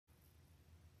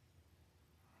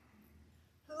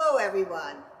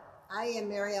everyone. I am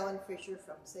Mary Ellen Fischer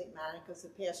from St. Monica's,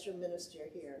 the pastoral minister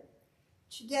here.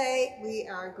 Today we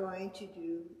are going to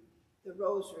do the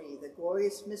rosary, the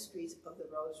glorious mysteries of the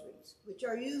rosaries, which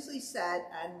are usually said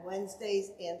on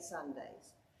Wednesdays and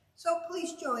Sundays. So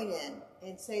please join in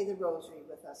and say the rosary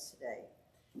with us today.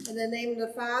 In the name of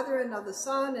the Father, and of the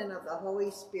Son, and of the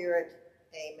Holy Spirit,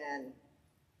 amen.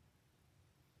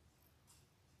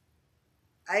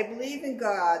 I believe in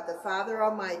God, the Father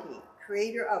Almighty,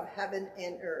 creator of heaven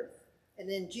and earth, and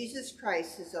in Jesus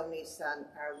Christ, his only Son,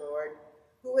 our Lord,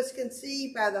 who was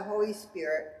conceived by the Holy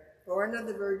Spirit, born of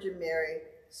the Virgin Mary,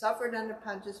 suffered under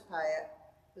Pontius Pilate,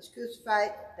 was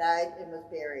crucified, died, and was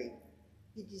buried.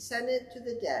 He descended to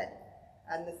the dead.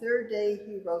 On the third day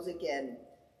he rose again.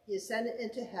 He ascended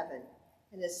into heaven,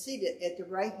 and is seated at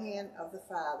the right hand of the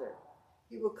Father.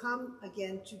 He will come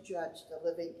again to judge the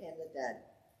living and the dead.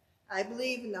 I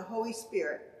believe in the Holy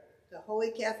Spirit, the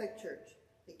Holy Catholic Church,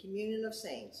 the communion of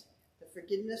saints, the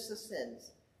forgiveness of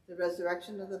sins, the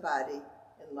resurrection of the body,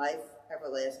 and life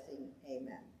everlasting.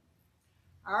 Amen.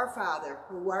 Our Father,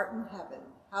 who art in heaven,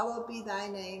 hallowed be thy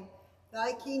name.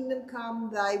 Thy kingdom come,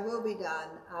 thy will be done,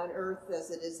 on earth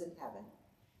as it is in heaven.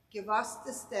 Give us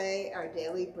this day our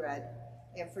daily bread,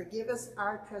 and forgive us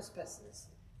our trespasses,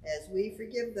 as we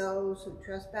forgive those who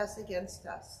trespass against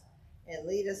us. And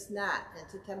lead us not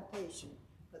into temptation,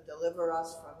 but deliver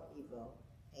us from evil.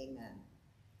 Amen.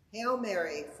 Hail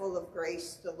Mary, full of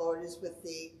grace, the Lord is with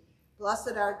thee.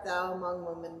 Blessed art thou among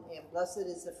women, and blessed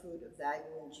is the fruit of thy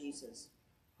womb, Jesus.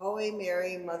 Holy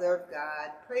Mary, Mother of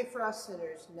God, pray for us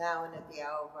sinners, now and at the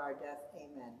hour of our death.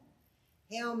 Amen.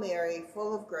 Hail Mary,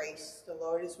 full of grace, the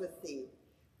Lord is with thee.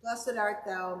 Blessed art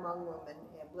thou among women,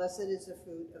 and blessed is the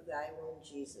fruit of thy womb,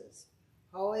 Jesus.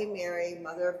 Holy Mary,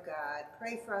 Mother of God,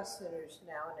 pray for us sinners,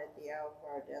 now and at the hour of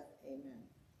our death. Amen.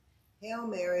 Hail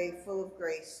Mary, full of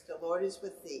grace, the Lord is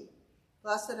with thee.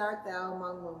 Blessed art thou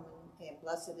among women, and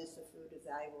blessed is the fruit of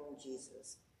thy womb,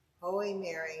 Jesus. Holy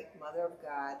Mary, Mother of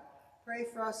God, pray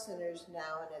for us sinners,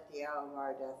 now and at the hour of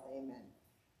our death. Amen.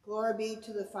 Glory be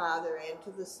to the Father, and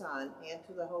to the Son, and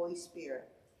to the Holy Spirit,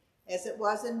 as it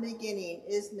was in the beginning,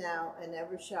 is now, and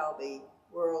ever shall be,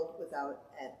 world without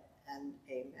end.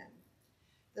 Amen.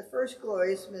 The first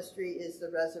glorious mystery is the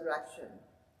resurrection.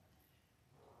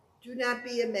 Do not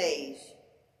be amazed.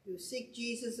 You seek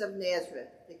Jesus of Nazareth,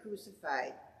 the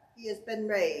crucified. He has been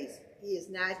raised. He is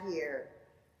not here.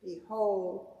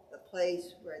 Behold the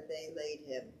place where they laid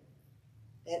him.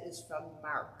 That is from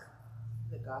Mark,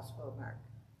 the Gospel of Mark.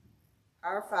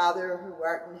 Our Father, who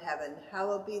art in heaven,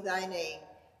 hallowed be thy name.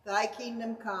 Thy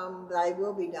kingdom come, thy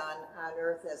will be done, on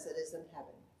earth as it is in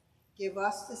heaven. Give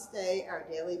us this day our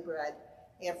daily bread,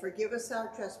 and forgive us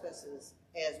our trespasses,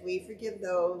 as we forgive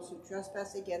those who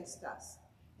trespass against us.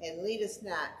 And lead us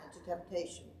not into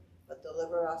temptation, but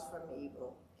deliver us from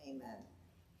evil. Amen.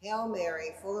 Hail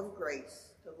Mary, full of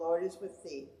grace, the Lord is with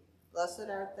thee. Blessed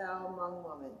art thou among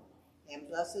women, and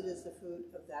blessed is the fruit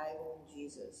of thy womb,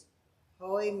 Jesus.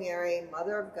 Holy Mary,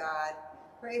 Mother of God,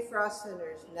 pray for us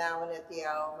sinners, now and at the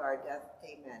hour of our death.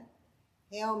 Amen.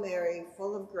 Hail Mary,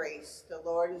 full of grace, the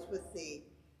Lord is with thee.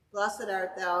 Blessed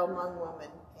art thou among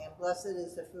women, and blessed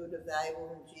is the fruit of thy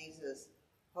womb, Jesus.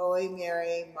 Holy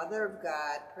Mary, Mother of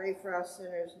God, pray for us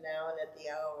sinners, now and at the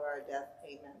hour of our death.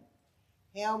 Amen.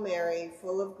 Hail Mary,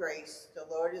 full of grace, the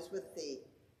Lord is with thee.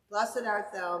 Blessed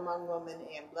art thou among women,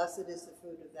 and blessed is the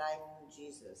fruit of thy womb,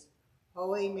 Jesus.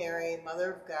 Holy Mary,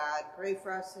 Mother of God, pray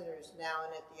for us sinners, now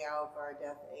and at the hour of our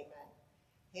death. Amen.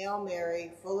 Hail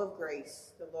Mary, full of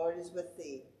grace, the Lord is with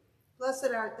thee.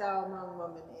 Blessed art thou among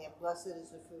women, and blessed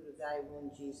is the fruit of thy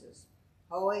womb, Jesus.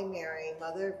 Holy Mary,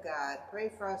 Mother of God, pray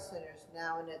for us sinners,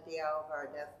 now and at the hour of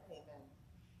our death. Amen.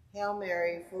 Hail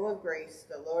Mary, full of grace,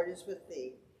 the Lord is with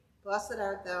thee. Blessed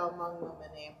art thou among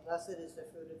women, and blessed is the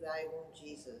fruit of thy womb,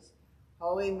 Jesus.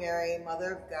 Holy Mary,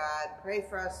 Mother of God, pray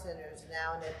for us sinners,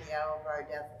 now and at the hour of our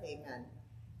death. Amen.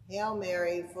 Hail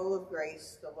Mary, full of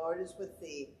grace, the Lord is with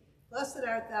thee. Blessed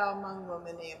art thou among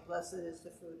women, and blessed is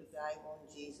the fruit of thy womb,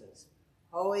 Jesus.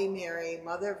 Holy Mary,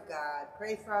 Mother of God,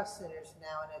 pray for us sinners,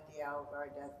 now and at the hour of our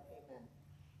death. Amen.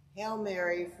 Hail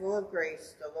Mary, full of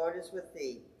grace, the Lord is with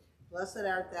thee. Blessed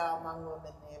art thou among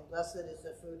women, and blessed is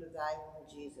the fruit of thy womb,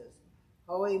 Jesus.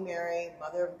 Holy Mary,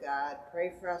 Mother of God,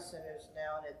 pray for us sinners,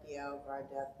 now and at the hour of our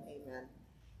death. Amen.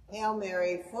 Hail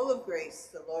Mary, full of grace,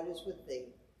 the Lord is with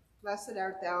thee. Blessed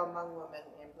art thou among women,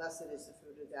 and blessed is the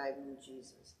fruit of thy womb,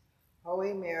 Jesus.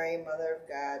 Holy Mary, Mother of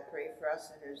God, pray for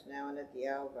us sinners, now and at the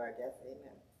hour of our death.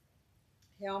 Amen.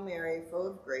 Hail Mary, full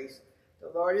of grace,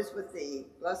 the Lord is with thee.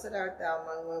 Blessed art thou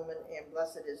among women, and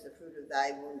blessed is the fruit of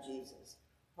thy womb, Jesus.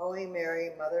 Holy Mary,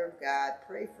 Mother of God,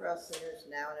 pray for us sinners,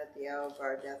 now and at the hour of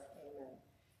our death. Amen.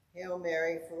 Hail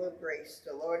Mary, full of grace,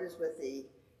 the Lord is with thee.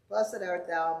 Blessed art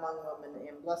thou among women,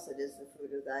 and blessed is the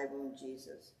fruit of thy womb,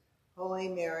 Jesus. Holy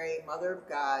Mary, Mother of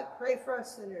God, pray for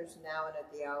us sinners now and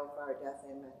at the hour of our death.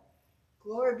 Amen.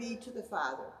 Glory be to the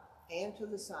Father, and to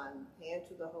the Son, and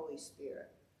to the Holy Spirit,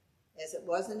 as it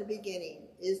was in the beginning,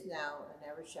 is now,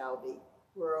 and ever shall be,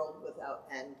 world without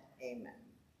end. Amen.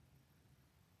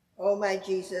 O my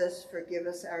Jesus, forgive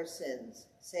us our sins,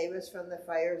 save us from the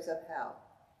fires of hell,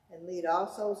 and lead all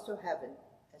souls to heaven,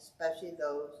 especially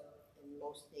those in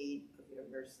most need of your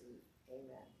mercy.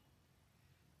 Amen.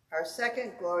 Our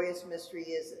second glorious mystery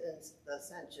is the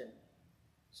Ascension.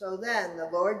 So then the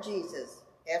Lord Jesus,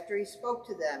 after he spoke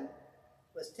to them,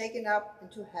 was taken up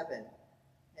into heaven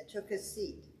and took his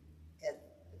seat at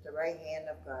the right hand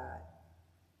of God.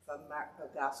 From the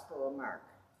Gospel of Mark.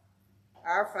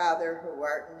 Our Father, who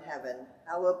art in heaven,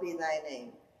 hallowed be thy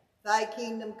name. Thy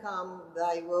kingdom come,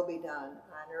 thy will be done,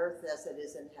 on earth as it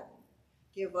is in heaven.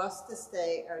 Give us this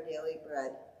day our daily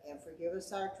bread, and forgive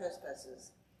us our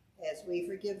trespasses, as we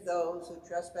forgive those who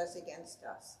trespass against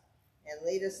us. And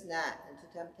lead us not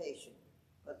into temptation,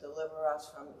 but deliver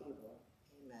us from evil.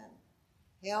 Amen.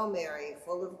 Hail Mary,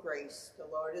 full of grace, the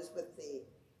Lord is with thee.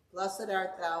 Blessed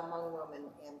art thou among women,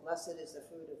 and blessed is the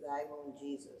fruit of thy womb,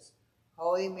 Jesus.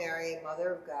 Holy Mary,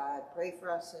 Mother of God, pray for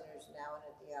us sinners now and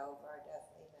at the hour of our death.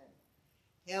 Amen.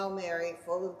 Hail Mary,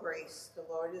 full of grace, the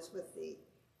Lord is with thee.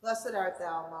 Blessed art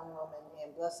thou among women,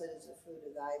 and blessed is the fruit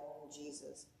of thy womb,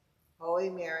 Jesus. Holy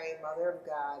Mary, Mother of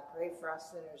God, pray for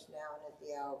us sinners now and at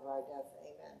the hour of our death.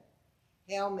 Amen.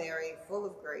 Hail Mary, full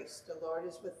of grace, the Lord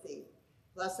is with thee.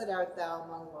 Blessed art thou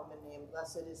among women, and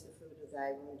blessed is the fruit of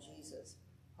thy womb, Jesus.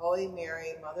 Holy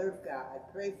Mary, Mother of God,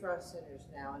 pray for us sinners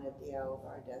now and at the hour of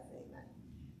our death. Amen.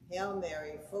 Hail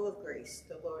Mary, full of grace,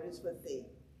 the Lord is with thee.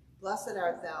 Blessed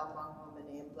art thou among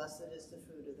women, and blessed is the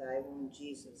fruit of thy womb,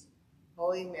 Jesus.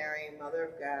 Holy Mary, Mother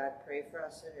of God, pray for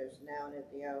us sinners now and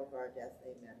at the hour of our death.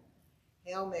 Amen.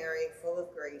 Hail Mary, full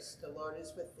of grace, the Lord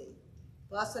is with thee.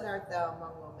 Blessed art thou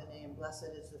among women, and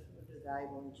blessed is the fruit of thy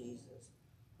womb, Jesus.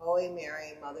 Holy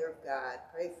Mary, Mother of God,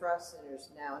 pray for us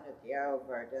sinners now and at the hour of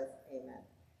our death. Amen.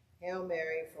 Hail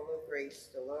Mary, full of grace,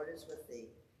 the Lord is with thee.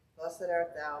 Blessed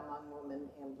art thou among women,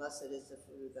 and blessed is the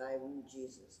fruit of thy womb,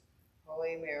 Jesus.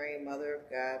 Holy Mary, Mother of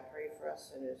God, pray for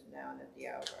us sinners now and at the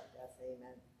hour of our death.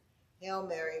 Amen. Hail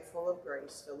Mary, full of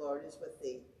grace, the Lord is with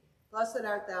thee. Blessed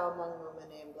art thou among women,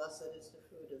 and blessed is the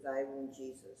fruit of thy womb,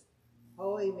 Jesus.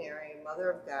 Holy Mary, Mother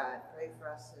of God, pray for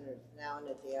us sinners now and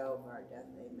at the hour of our death.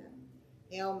 Amen.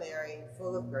 Hail Mary,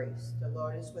 full of grace, the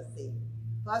Lord is with thee.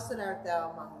 Blessed art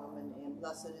thou among women, and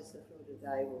blessed is the fruit of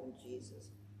thy womb,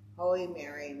 Jesus. Holy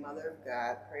Mary, Mother of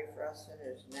God, pray for us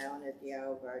sinners now and at the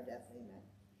hour of our death. Amen.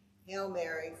 Hail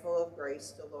Mary, full of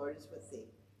grace, the Lord is with thee.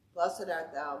 Blessed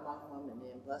art thou among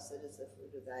women, and blessed is the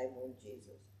fruit of thy womb,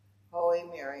 Jesus. Holy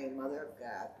Mary, Mother of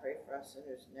God, pray for us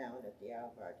sinners now and at the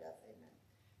hour of our death. Amen.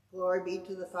 Glory be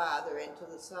to the Father, and to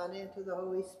the Son, and to the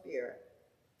Holy Spirit,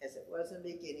 as it was in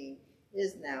the beginning,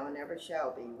 is now, and ever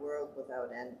shall be, world without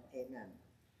end. Amen.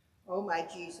 O my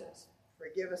Jesus,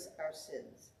 forgive us our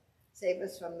sins, save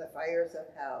us from the fires of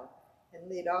hell, and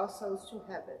lead all souls to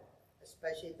heaven,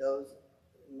 especially those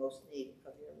in most need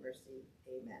of your mercy.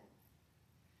 Amen.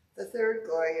 The third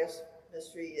glorious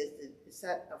mystery is the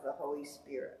descent of the Holy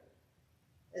Spirit.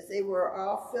 As they were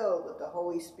all filled with the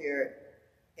Holy Spirit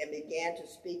and began to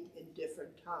speak in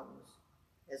different tongues,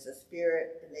 as the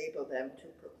Spirit enabled them to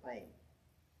proclaim.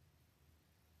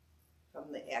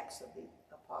 From the Acts of the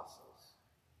Apostles.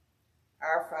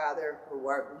 Our Father, who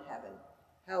art in heaven,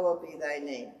 hallowed be thy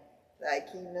name. Thy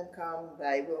kingdom come,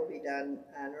 thy will be done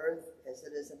on earth as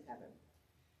it is in heaven.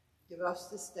 Give us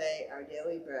this day our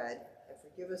daily bread, and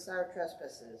forgive us our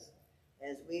trespasses,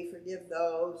 as we forgive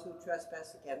those who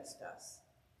trespass against us.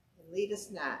 And lead us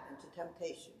not into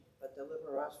temptation, but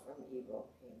deliver us from evil.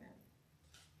 Amen.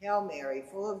 Hail Mary,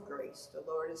 full of grace, the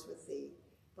Lord is with thee.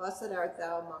 Blessed art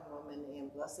thou among women,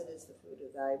 and blessed is the fruit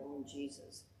of thy womb,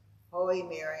 Jesus. Holy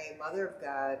Mary, Mother of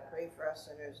God, pray for us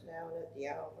sinners now and at the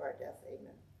hour of our death.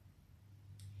 Amen.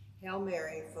 Hail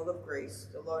Mary, full of grace,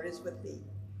 the Lord is with thee.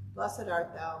 Blessed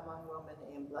art thou among women,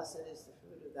 and blessed is the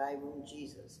fruit of thy womb,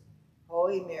 Jesus.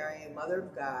 Holy Mary, Mother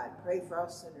of God, pray for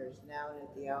us sinners now and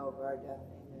at the hour of our death.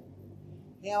 Amen.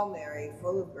 Hail Mary,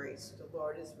 full of grace, the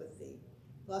Lord is with thee.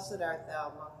 Blessed art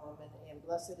thou among women, and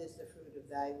blessed is the fruit of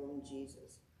thy womb,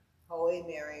 Jesus. Holy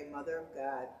Mary, Mother of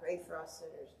God, pray for us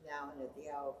sinners now and at the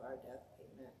hour of our death.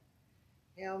 Amen.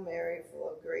 Hail Mary,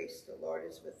 full of grace, the Lord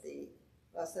is with thee.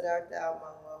 Blessed art thou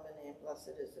among women, and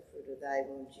blessed is the fruit of thy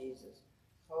womb, Jesus.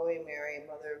 Holy Mary,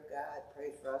 Mother of God,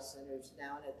 pray for us sinners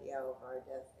now and at the hour of our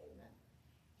death. Amen.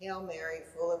 Hail Mary,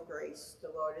 full of grace, the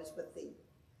Lord is with thee.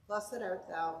 Blessed art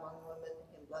thou among women,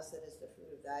 and blessed is the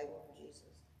fruit of thy womb,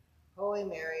 Jesus. Holy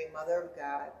Mary, Mother of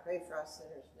God, pray for us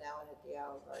sinners now and at the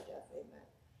hour of our death. Amen.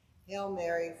 Hail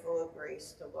Mary, full of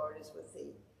grace, the Lord is with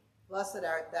thee. Blessed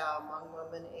art thou among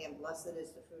women, and blessed is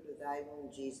the fruit of thy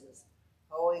womb, Jesus.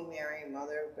 Holy Mary,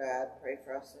 Mother of God, pray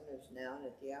for us sinners now and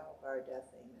at the hour of our death.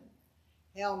 Amen.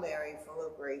 Hail Mary, full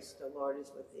of grace, the Lord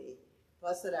is with thee.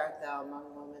 Blessed art thou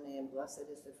among women, and blessed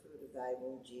is the fruit of thy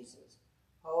womb, Jesus.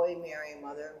 Holy Mary,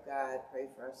 Mother of God, pray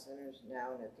for us sinners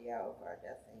now and at the hour of our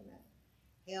death. Amen.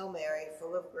 Hail Mary,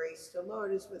 full of grace, the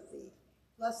Lord is with thee.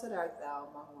 Blessed art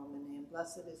thou among women, and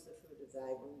blessed is the fruit of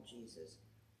thy womb, Jesus.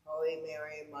 Holy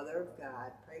Mary, Mother of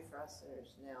God, pray for us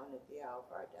sinners now and at the hour of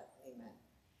our death. Amen.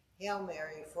 Hail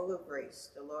Mary, full of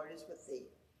grace, the Lord is with thee.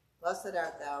 Blessed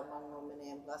art thou among women,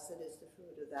 and blessed is the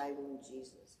fruit of thy womb,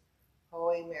 Jesus.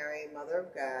 Holy Mary, Mother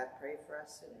of God, pray for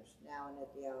us sinners now and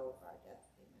at the hour of our death.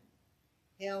 Amen.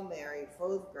 Hail Mary,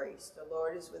 full of grace, the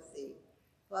Lord is with thee.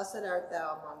 Blessed art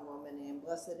thou among women, and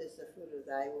blessed is the fruit of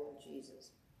thy womb,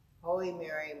 Jesus. Holy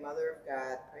Mary, Mother of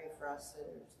God, pray for us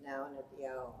sinners now and at the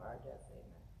hour of our death.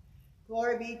 Amen.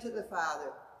 Glory be to the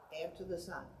Father, and to the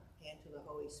Son, and to the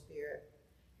Holy Spirit,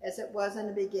 as it was in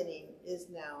the beginning, is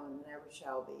now, and never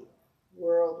shall be,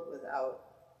 world without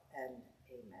end.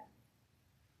 Amen.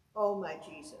 O my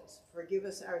Jesus, forgive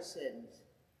us our sins,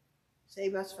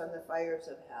 save us from the fires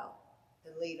of hell,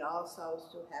 and lead all souls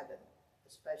to heaven,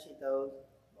 especially those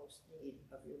most need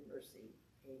of your mercy.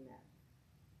 Amen.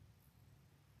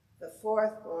 The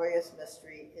fourth glorious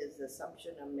mystery is the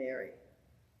Assumption of Mary.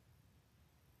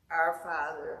 Our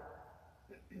Father,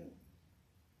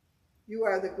 you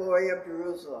are the glory of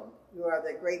Jerusalem. You are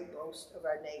the great boast of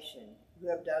our nation. You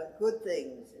have done good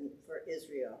things for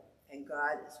Israel, and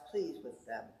God is pleased with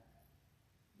them.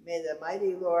 May the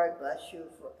mighty Lord bless you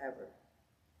forever.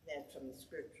 That's from the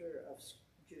scripture of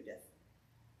Judith.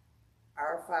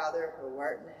 Our Father, who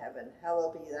art in heaven,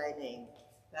 hallowed be thy name.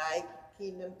 Thy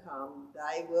kingdom come,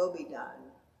 thy will be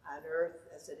done, on earth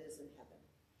as it is in heaven.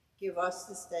 Give us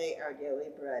this day our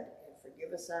daily bread, and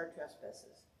forgive us our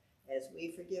trespasses, as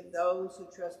we forgive those who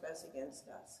trespass against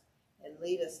us. And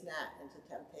lead us not into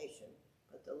temptation,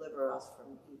 but deliver us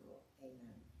from evil.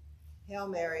 Amen. Hail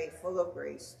Mary, full of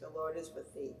grace, the Lord is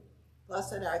with thee.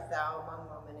 Blessed art thou among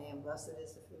women, and blessed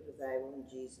is the fruit of thy womb,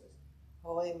 Jesus.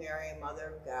 Holy Mary,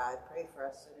 Mother of God, pray for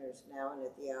us sinners now and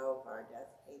at the hour of our death.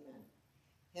 Amen.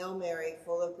 Hail Mary,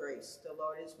 full of grace, the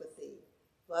Lord is with thee.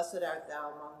 Blessed art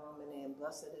thou among women, and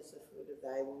blessed is the fruit of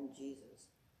thy womb, Jesus.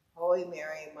 Holy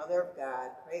Mary, Mother of God,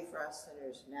 pray for us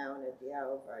sinners now and at the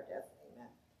hour of our death. Amen.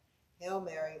 Hail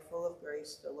Mary, full of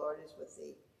grace, the Lord is with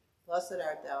thee. Blessed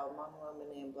art thou among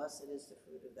women, and blessed is the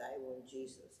fruit of thy womb,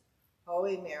 Jesus.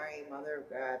 Holy Mary, Mother of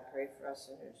God, pray for us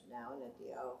sinners now and at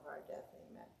the hour of our death.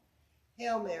 Amen.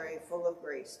 Hail Mary, full of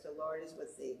grace, the Lord is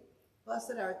with thee.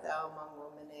 Blessed art thou among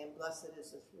women, and blessed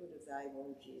is the fruit of thy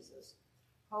womb, Jesus.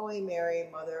 Holy Mary,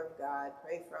 Mother of God,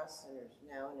 pray for us sinners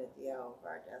now and at the hour of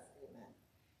our death. Amen.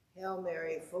 Hail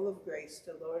Mary, full of grace,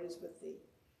 the Lord is with thee.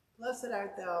 Blessed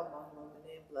art thou among women,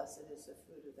 and blessed is the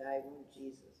fruit of thy womb,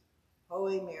 Jesus.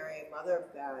 Holy Mary, Mother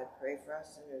of God, pray for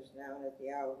us sinners now and at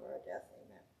the hour of our death.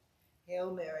 Amen.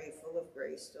 Hail Mary, full of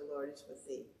grace, the Lord is with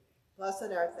thee.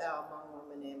 Blessed art thou among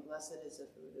women, and blessed is the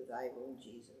fruit of thy womb,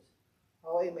 Jesus.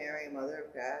 Holy Mary, Mother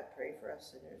of God, pray for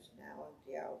us sinners now and at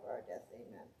the hour of our death.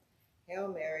 Amen. Hail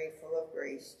Mary, full of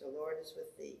grace, the Lord is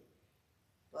with thee.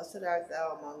 Blessed art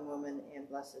thou among women, and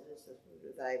blessed is the fruit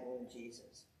of thy womb,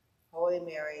 Jesus. Holy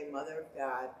Mary, Mother of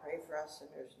God, pray for us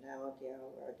sinners now at the hour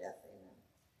of our death. Amen.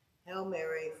 Hail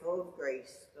Mary, full of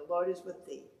grace, the Lord is with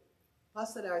thee.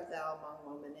 Blessed art thou among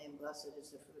women, and blessed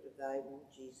is the fruit of thy womb,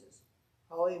 Jesus.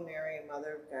 Holy Mary,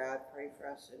 Mother of God, pray for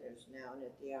us sinners now and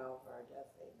at the hour of our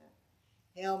death. Amen.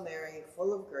 Hail Mary,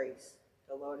 full of grace,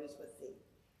 the Lord is with thee.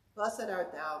 Blessed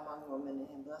art thou among women,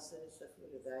 and blessed is the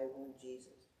fruit of thy womb,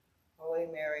 Jesus. Holy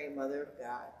Mary, Mother of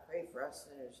God, pray for us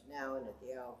sinners now and at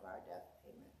the hour of our death.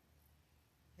 Amen.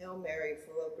 Hail Mary,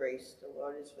 full of grace, the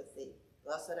Lord is with thee.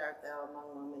 Blessed art thou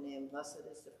among women, and blessed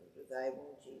is the fruit of thy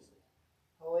womb, Jesus.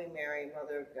 Holy Mary,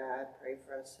 Mother of God, pray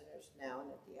for us sinners now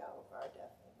and at the hour of our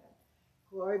death. Amen.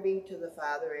 Glory be to the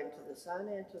Father, and to the Son,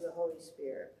 and to the Holy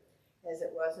Spirit, as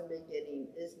it was in the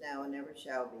beginning, is now, and ever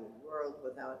shall be, world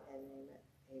without end.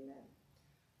 Amen.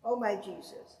 O my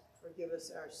Jesus, forgive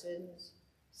us our sins,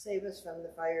 save us from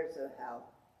the fires of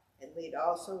hell, and lead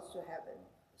all souls to heaven,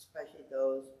 especially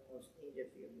those most in need of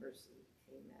your mercy.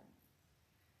 Amen.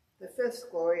 The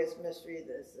fifth glorious mystery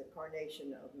is the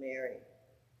coronation of Mary.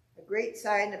 A great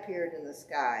sign appeared in the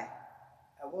sky,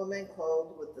 a woman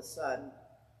clothed with the sun,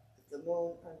 with the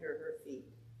moon under her feet,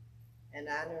 and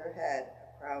on her head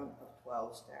a crown of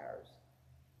 12 stars.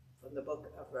 From the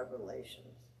book of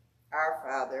Revelations. Our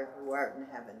Father, who art in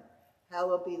heaven,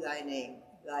 hallowed be thy name.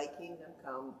 Thy kingdom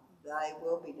come, thy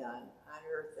will be done, on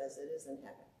earth as it is in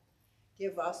heaven.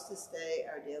 Give us this day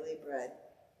our daily bread,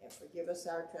 and forgive us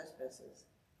our trespasses,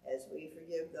 as we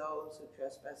forgive those who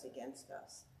trespass against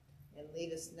us. And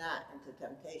lead us not into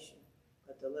temptation,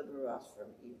 but deliver us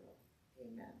from evil.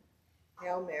 Amen.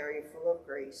 Hail Mary, full of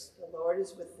grace, the Lord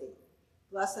is with thee.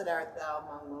 Blessed art thou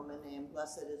among women, and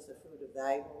blessed is the fruit of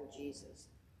thy womb, Jesus.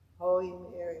 Holy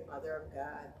Mary, Mother of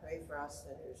God, pray for us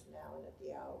sinners now and at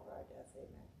the hour of our death.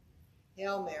 Amen.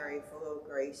 Hail Mary, full of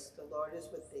grace, the Lord is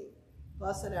with thee.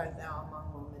 Blessed art thou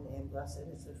among women, and blessed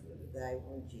is the fruit of thy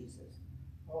womb, Jesus.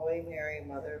 Holy Mary,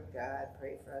 Mother of God,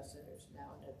 pray for us sinners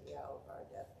now and at the hour of our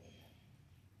death. Amen.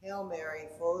 Hail Mary,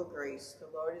 full of grace,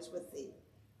 the Lord is with thee.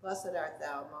 Blessed art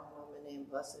thou among women, and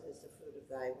blessed is the fruit of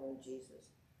thy womb, Jesus.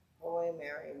 Holy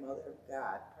Mary, Mother of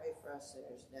God, pray for us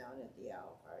sinners now and at the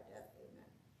hour of our death. Amen.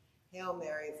 Hail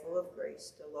Mary, full of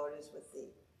grace, the Lord is with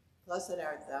thee. Blessed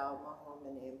art thou among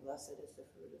women, and blessed is the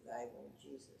fruit of thy womb,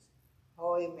 Jesus.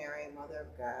 Holy Mary, Mother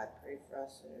of God, pray for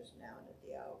us sinners now and at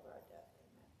the hour of our death.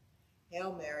 Amen.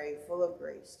 Hail Mary, full of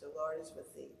grace, the Lord is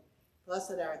with thee.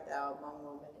 Blessed art thou among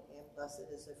women, and blessed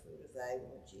is the fruit of thy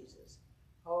womb, Jesus.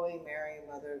 Holy Mary,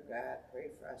 Mother of God, pray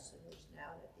for us sinners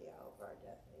now and at the hour of our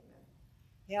death. Amen.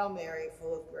 Hail Mary,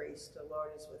 full of grace, the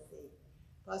Lord is with thee.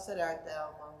 Blessed art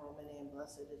thou among women, and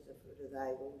blessed is the fruit of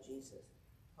thy womb, Jesus.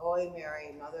 Holy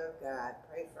Mary, Mother of God,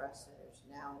 pray for us sinners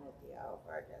now and at the hour of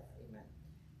our death. Amen.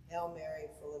 Hail Mary,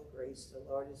 full of grace, the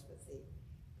Lord is with thee.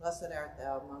 Blessed art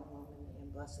thou among women,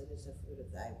 and blessed is the fruit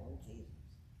of thy womb, Jesus.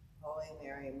 Holy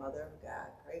Mary, Mother of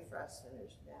God, pray for us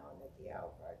sinners now and at the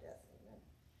hour of our death. Amen.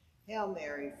 Hail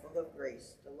Mary, full of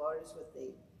grace, the Lord is with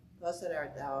thee. Blessed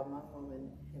art thou among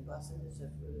women, and blessed is the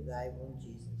fruit of thy womb,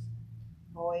 Jesus.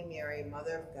 Holy Mary,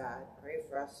 Mother of God, pray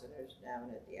for us sinners now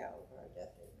and at the hour of our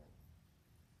death. Amen.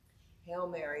 Hail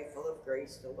Mary, full of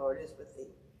grace, the Lord is with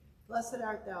thee. Blessed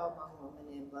art thou among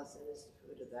women, and blessed is the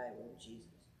fruit of thy womb,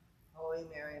 Jesus. Holy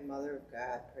Mary, Mother of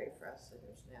God, pray for us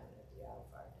sinners now and at the hour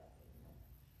of our death. Amen.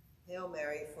 Hail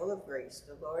Mary, full of grace,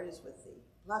 the Lord is with thee.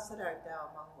 Blessed art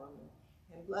thou among women,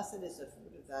 and blessed is the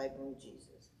fruit of thy womb,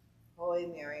 Jesus. Holy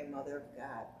Mary, Mother of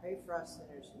God, pray for us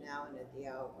sinners now and at the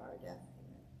hour of our death.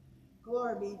 Amen.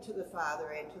 Glory be to the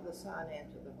Father, and to the Son,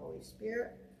 and to the Holy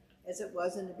Spirit, as it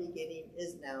was in the beginning,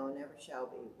 is now, and ever shall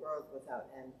be, world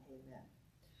without end. Amen.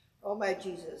 O my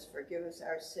Jesus, forgive us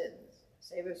our sins,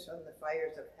 save us from the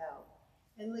fires of hell,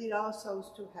 and lead all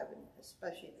souls to heaven,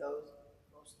 especially those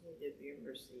most needed of your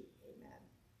mercy. Amen.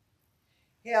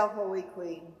 Hail, Holy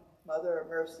Queen, Mother of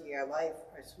mercy, our life,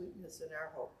 our sweetness, and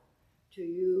our hope. To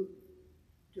you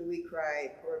do we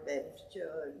cry, poor banished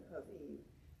children of Eve.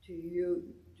 To you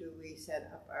do we send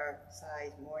up our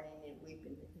sighs, mourning and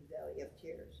weeping in the valley of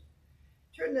tears.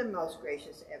 Turn then, most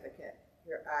gracious advocate,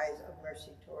 your eyes of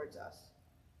mercy towards us,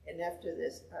 and after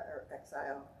this our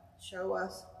exile, show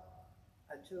us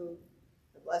unto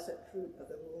the blessed fruit of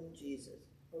the womb, Jesus.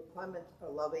 O clement,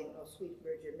 O loving, O sweet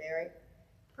Virgin Mary,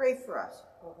 pray for us,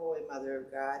 O Holy Mother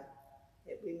of God,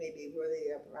 that we may be worthy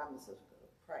of the promises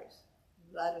of Christ.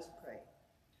 Let us pray.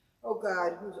 O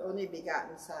God, whose only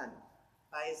begotten Son,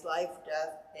 by his life,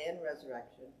 death, and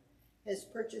resurrection, has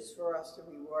purchased for us the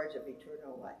rewards of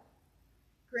eternal life,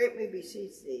 grant, we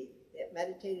beseech thee, that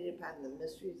meditating upon the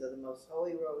mysteries of the most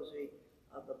holy rosary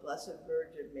of the Blessed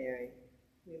Virgin Mary,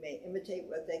 we may imitate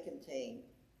what they contain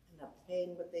and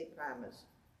obtain what they promise,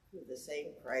 through the same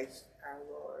Christ our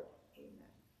Lord.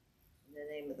 Amen. In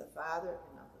the name of the Father,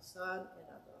 and of the Son, and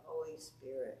of the Holy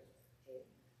Spirit. Amen.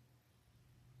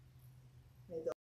 May the